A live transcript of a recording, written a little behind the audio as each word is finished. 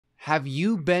Have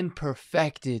you been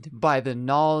perfected by the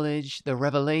knowledge, the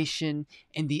revelation,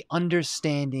 and the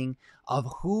understanding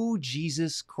of who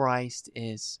Jesus Christ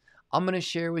is? I'm going to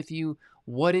share with you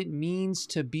what it means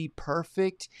to be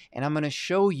perfect, and I'm going to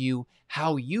show you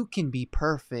how you can be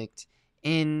perfect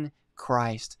in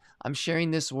Christ. I'm sharing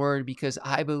this word because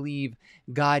I believe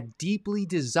God deeply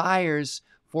desires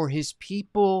for his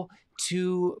people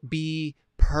to be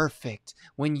perfect.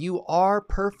 When you are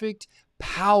perfect,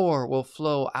 power will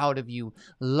flow out of you.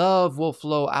 Love will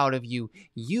flow out of you.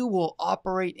 You will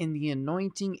operate in the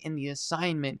anointing and the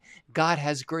assignment God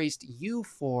has graced you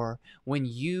for when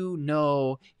you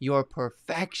know your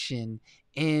perfection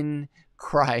in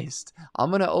Christ.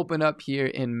 I'm going to open up here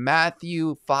in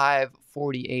Matthew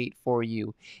 5:48 for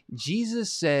you.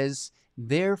 Jesus says,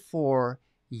 "Therefore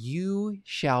you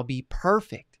shall be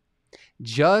perfect,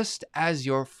 just as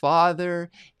your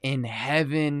Father in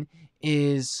heaven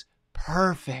is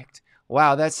perfect."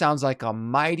 Wow, that sounds like a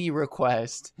mighty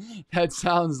request. That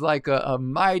sounds like a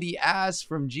mighty ask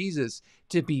from Jesus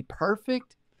to be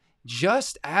perfect,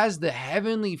 just as the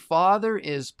Heavenly Father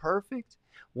is perfect.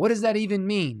 What does that even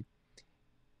mean?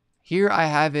 Here I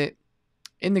have it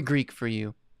in the Greek for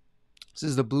you. This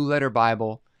is the Blue Letter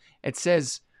Bible. It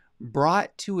says,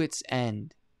 "brought to its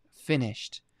end,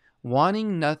 finished,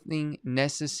 wanting nothing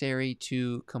necessary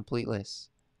to completeness."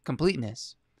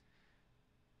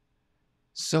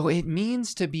 So it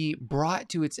means to be brought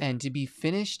to its end, to be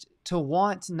finished, to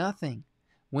want nothing.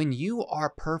 When you are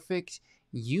perfect,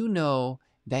 you know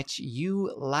that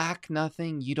you lack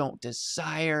nothing. You don't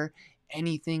desire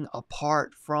anything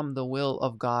apart from the will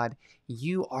of God.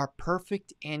 You are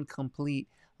perfect and complete,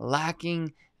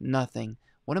 lacking nothing.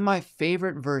 One of my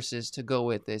favorite verses to go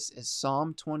with this is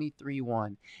Psalm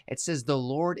 23:1. It says, "The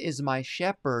Lord is my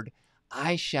shepherd,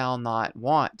 I shall not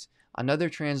want." Another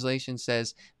translation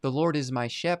says, "The Lord is my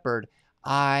shepherd,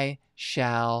 I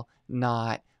shall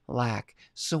not lack."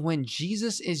 So when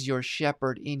Jesus is your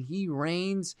shepherd and he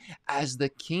reigns as the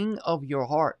king of your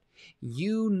heart,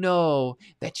 you know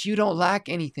that you don't lack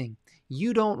anything.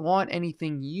 You don't want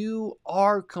anything. You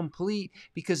are complete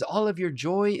because all of your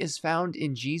joy is found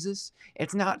in Jesus.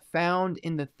 It's not found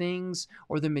in the things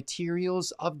or the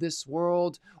materials of this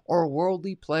world or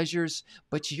worldly pleasures,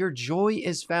 but your joy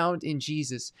is found in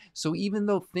Jesus. So even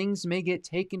though things may get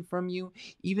taken from you,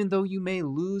 even though you may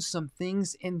lose some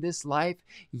things in this life,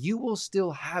 you will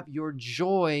still have your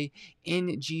joy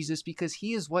in Jesus because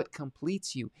he is what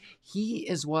completes you. He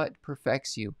is what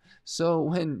perfects you. So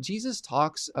when Jesus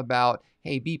talks about,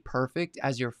 hey, be perfect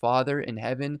as your Father in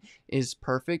heaven is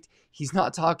perfect, he's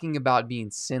not talking about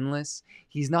being sinless.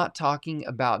 He's not talking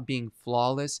about being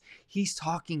flawless. He's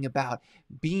talking about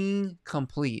being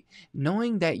complete,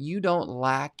 knowing that you don't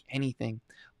lack anything.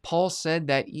 Paul said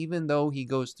that even though he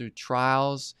goes through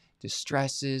trials,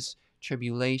 distresses,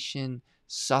 tribulation,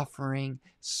 suffering,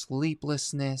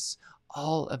 sleeplessness,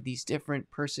 all of these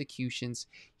different persecutions,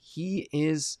 he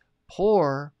is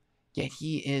poor, yet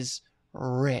he is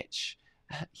rich.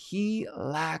 He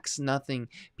lacks nothing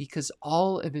because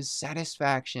all of his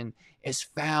satisfaction is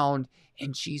found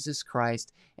in Jesus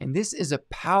Christ. And this is a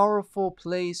powerful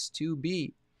place to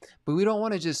be. But we don't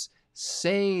want to just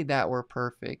say that we're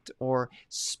perfect or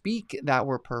speak that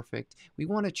we're perfect. We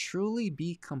want to truly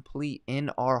be complete in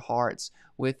our hearts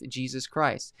with Jesus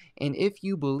Christ. And if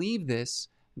you believe this,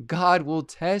 God will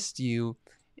test you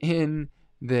in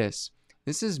this.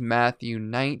 This is Matthew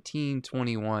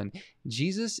 19:21.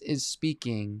 Jesus is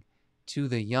speaking to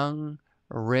the young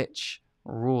rich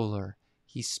ruler.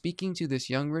 He's speaking to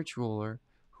this young rich ruler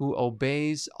who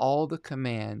obeys all the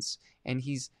commands, and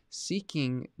he's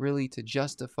seeking really to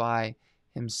justify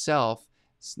himself,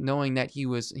 knowing that he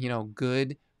was,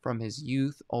 good from his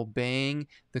youth, obeying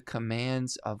the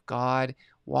commands of God,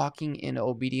 walking in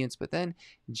obedience. But then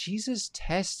Jesus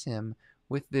tests him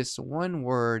with this one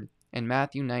word in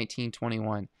Matthew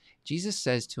 19:21. Jesus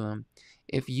says to him,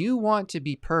 "If you want to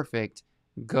be perfect,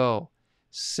 go,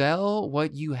 sell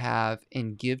what you have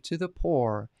and give to the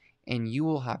poor, and you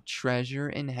will have treasure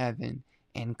in heaven,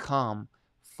 and come,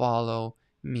 follow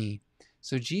me."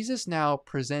 So Jesus now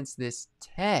presents this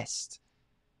test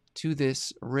to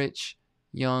this rich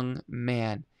young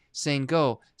man, saying,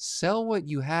 "Go, sell what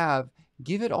you have,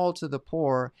 give it all to the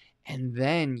poor, and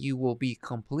then you will be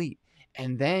complete,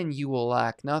 and then you will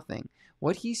lack nothing."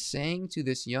 What he's saying to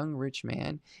this young rich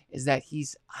man is that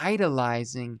he's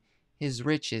idolizing his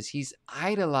riches. He's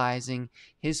idolizing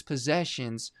his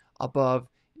possessions above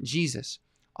Jesus.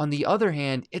 On the other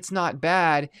hand, it's not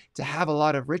bad to have a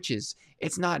lot of riches.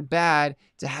 It's not bad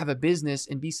to have a business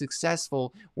and be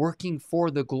successful working for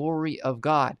the glory of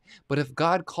God. But if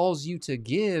God calls you to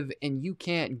give and you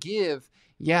can't give,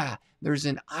 Yeah, there's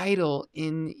an idol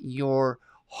in your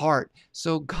heart.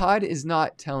 So God is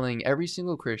not telling every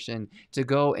single Christian to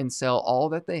go and sell all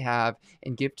that they have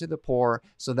and give to the poor,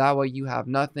 so that way you have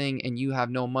nothing and you have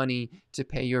no money to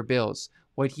pay your bills.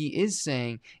 What he is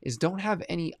saying is, don't have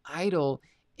any idol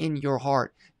in your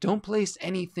heart. Don't place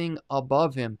anything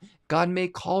above him. God may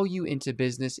call you into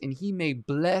business and he may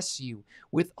bless you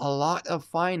with a lot of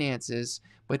finances,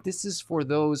 but this is for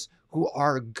those who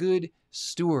are good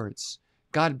stewards.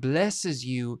 God blesses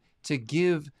you to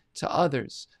give to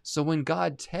others. So when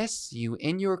God tests you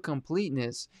in your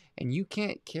completeness and you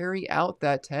can't carry out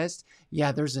that test,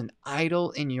 yeah, there's an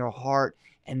idol in your heart,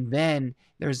 and then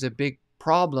there's a big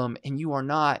problem, and you are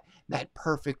not that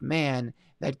perfect man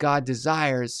that God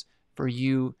desires for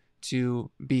you to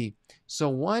be. So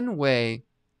one way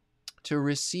to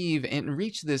receive and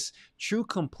reach this true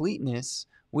completeness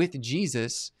with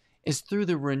Jesus is through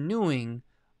the renewing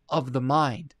of the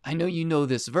mind. I know you know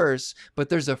this verse, but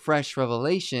there's a fresh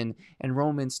revelation in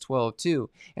Romans 12:2.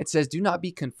 It says, "Do not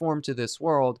be conformed to this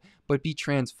world, but be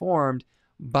transformed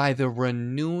by the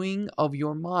renewing of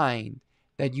your mind,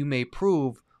 that you may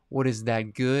prove what is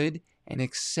that good and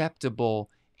acceptable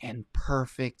and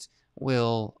perfect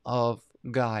will of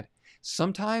God."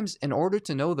 Sometimes, in order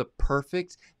to know the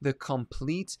perfect, the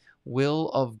complete will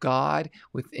of God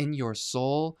within your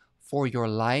soul for your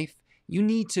life, you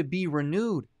need to be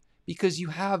renewed, because you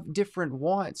have different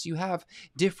wants, you have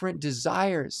different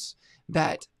desires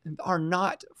that are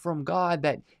not from God,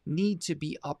 that need to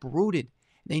be uprooted.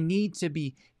 They need to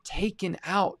be taken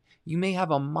out. You may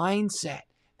have a mindset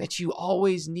that you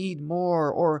always need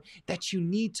more, or that you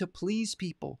need to please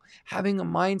people. Having a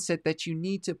mindset that you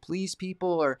need to please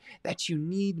people, or that you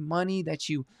need money, that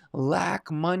you lack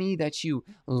money, that you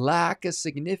lack a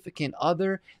significant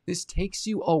other, this takes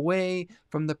you away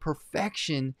from the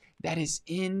perfection that is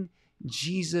in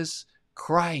Jesus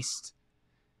Christ.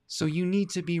 So you need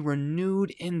to be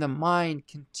renewed in the mind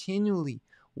continually,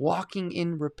 walking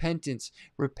in repentance.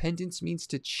 Repentance means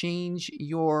to change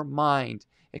your mind.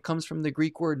 It comes from the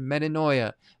Greek word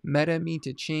metanoia. Meta mean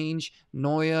to change,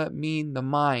 noia mean the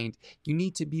mind. You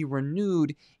need to be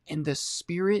renewed in the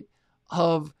spirit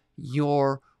of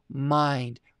your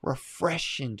mind,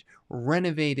 refreshed,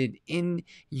 renovated in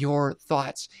your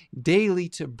thoughts daily,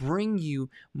 to bring you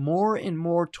more and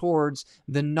more towards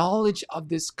the knowledge of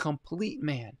this complete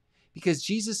man. Because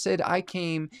Jesus said, "I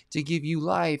came to give you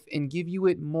life and give you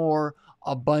it more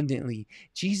abundantly."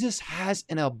 Jesus has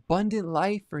an abundant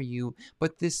life for you,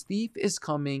 but this thief is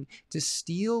coming to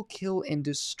steal, kill, and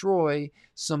destroy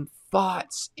some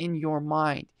thoughts in your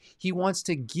mind. He wants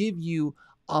to give you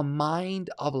a mind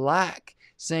of lack,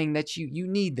 saying that you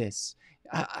need this.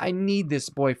 I need this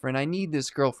boyfriend. I need this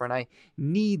girlfriend. I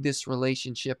need this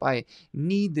relationship. I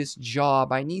need this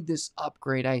job. I need this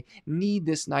upgrade. I need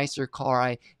this nicer car.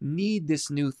 I need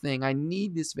this new thing. I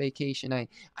need this vacation.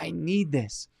 I need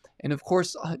this. And of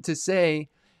course, to say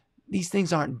these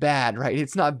things aren't bad, right?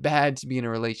 It's not bad to be in a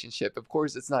relationship. Of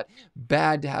course, it's not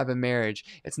bad to have a marriage.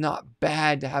 It's not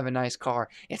bad to have a nice car.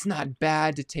 It's not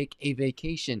bad to take a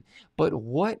vacation. But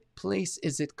what place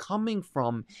is it coming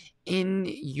from in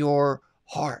your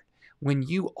heart? When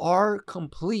you are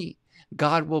complete,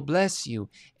 God will bless you.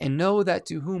 And know that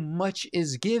to whom much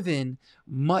is given,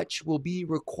 much will be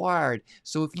required.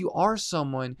 So if you are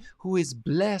someone who is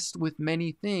blessed with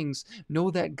many things, know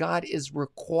that God is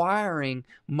requiring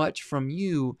much from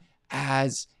you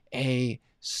as a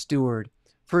steward.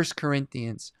 1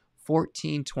 Corinthians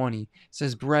 14:20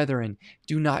 says, "Brethren,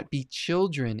 do not be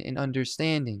children in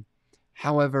understanding.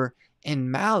 However, in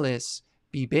malice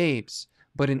be babes,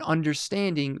 but in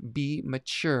understanding be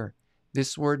mature."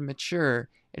 This word mature,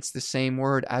 it's the same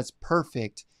word as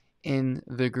perfect in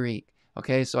the Greek.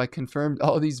 Okay, so I confirmed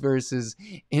all these verses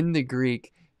in the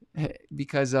Greek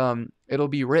because it'll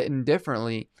be written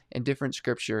differently in different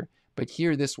scripture. But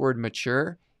here, this word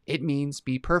mature, it means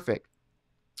be perfect.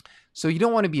 So you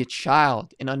don't want to be a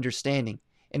child in understanding.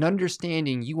 In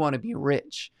understanding, you want to be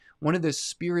rich. One of the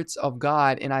spirits of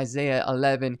God in Isaiah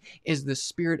 11 is the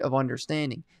spirit of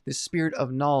understanding, the spirit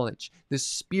of knowledge, the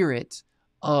spirit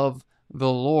of the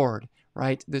Lord,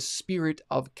 right? The spirit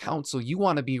of counsel. You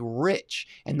want to be rich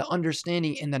in the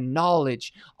understanding and the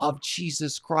knowledge of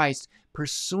Jesus Christ,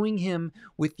 pursuing him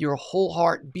with your whole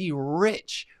heart. Be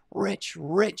rich, rich,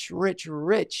 rich, rich,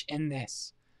 rich in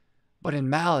this. But in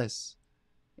malice,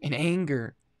 in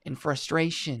anger, in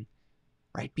frustration,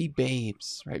 right? Be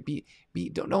babes, right?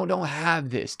 Don't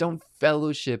have this. Don't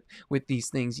fellowship with these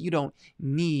things. You don't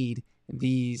need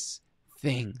these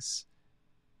things.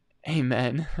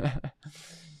 Amen.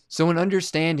 So in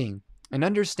understanding,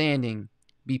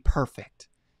 be perfect,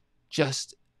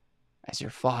 just as your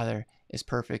Father is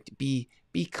perfect. Be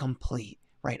complete,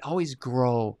 right? Always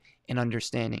grow in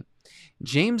understanding.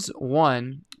 James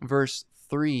 1, verse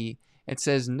 3, it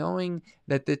says, knowing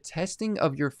that the testing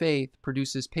of your faith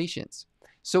produces patience.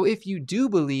 So if you do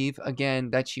believe,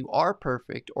 again, that you are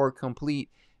perfect or complete,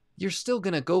 you're still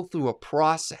going to go through a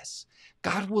process.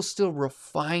 God will still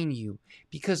refine you,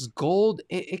 because gold,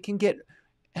 it can get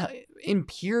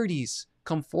impurities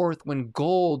come forth when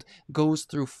gold goes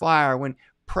through fire. When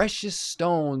precious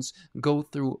stones go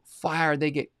through fire, they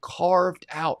get carved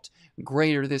out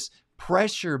greater. This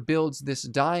pressure builds this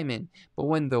diamond. But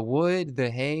when the wood, the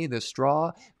hay, the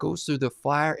straw goes through the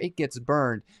fire, it gets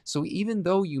burned. So even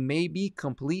though you may be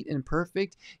complete and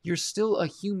perfect, you're still a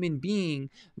human being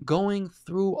going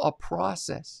through a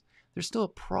process. There's still a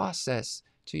process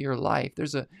to your life.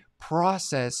 There's a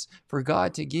process for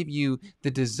God to give you the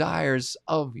desires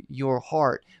of your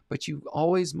heart, but you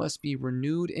always must be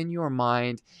renewed in your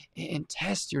mind and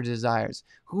test your desires.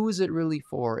 Who is it really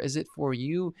for? Is it for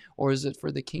you, or is it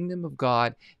for the kingdom of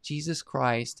God, Jesus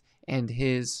Christ, and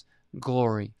his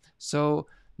glory? So,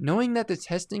 knowing that the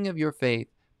testing of your faith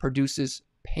produces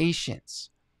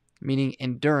patience, meaning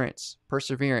endurance,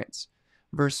 perseverance.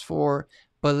 Verse 4,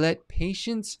 but let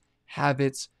patience have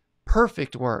its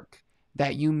perfect work,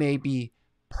 that you may be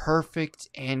perfect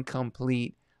and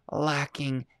complete,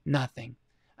 lacking nothing.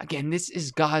 Again, this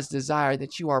is God's desire,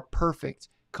 that you are perfect,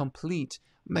 complete,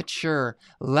 mature,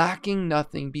 lacking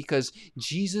nothing, because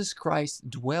Jesus Christ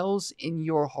dwells in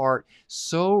your heart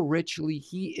so richly.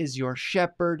 He is your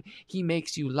shepherd. He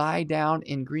makes you lie down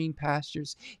in green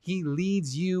pastures. He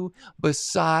leads you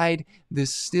beside the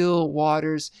still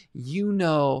waters. You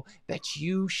know that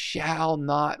you shall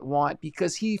not want,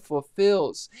 because he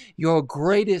fulfills your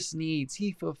greatest needs.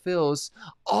 He fulfills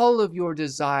all of your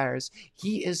desires.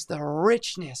 He is the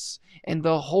richness, and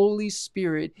the Holy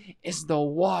Spirit is the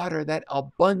water that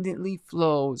abundantly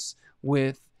flows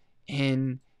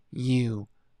within you.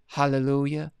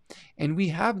 Hallelujah. And we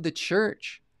have the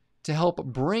church to help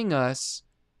bring us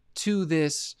to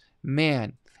this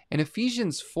man. In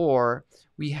Ephesians 4,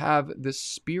 we have the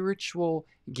spiritual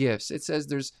gifts. It says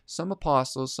there's some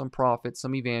apostles, some prophets,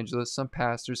 some evangelists, some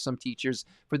pastors, some teachers,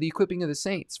 for the equipping of the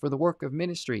saints, for the work of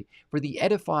ministry, for the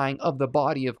edifying of the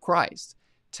body of Christ.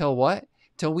 Till what?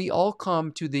 Till we all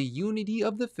come to the unity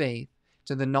of the faith,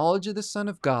 to the knowledge of the Son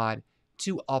of God,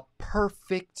 to a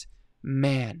perfect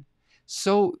man.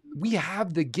 So we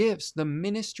have the gifts, the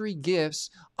ministry gifts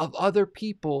of other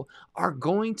people are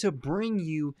going to bring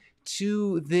you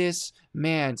to this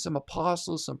man. Some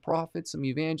apostles, some prophets, some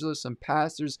evangelists, some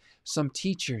pastors, some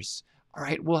teachers, all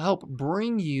right, will help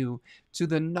bring you to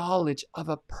the knowledge of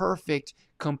a perfect,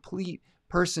 complete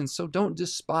person. So don't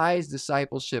despise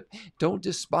discipleship. Don't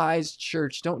despise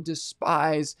church. Don't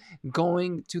despise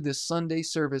going to the Sunday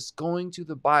service, going to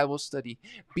the Bible study,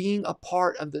 being a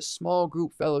part of the small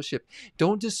group fellowship.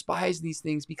 Don't despise these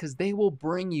things, because they will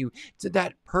bring you to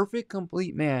that perfect,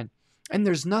 complete man. And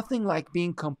there's nothing like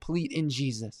being complete in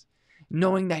Jesus,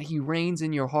 knowing that he reigns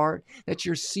in your heart, that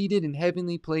you're seated in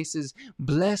heavenly places,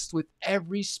 blessed with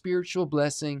every spiritual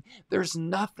blessing. There's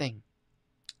nothing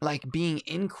like being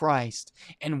in Christ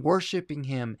and worshiping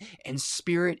him in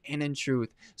spirit and in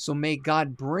truth. So may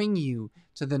God bring you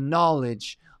to the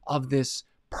knowledge of this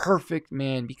perfect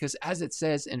man, because as it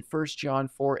says in 1 John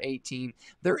 4:18,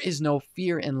 there is no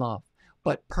fear in love,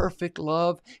 but perfect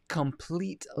love,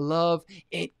 complete love,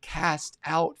 it casts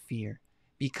out fear,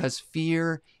 because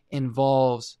fear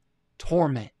involves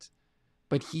torment.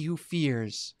 But he who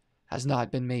fears has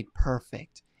not been made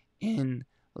perfect in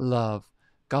love.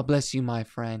 God bless you, my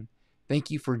friend. Thank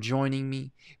you for joining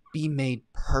me. Be made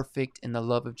perfect in the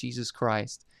love of Jesus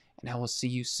Christ. And I will see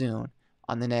you soon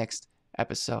on the next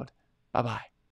episode. Bye-bye.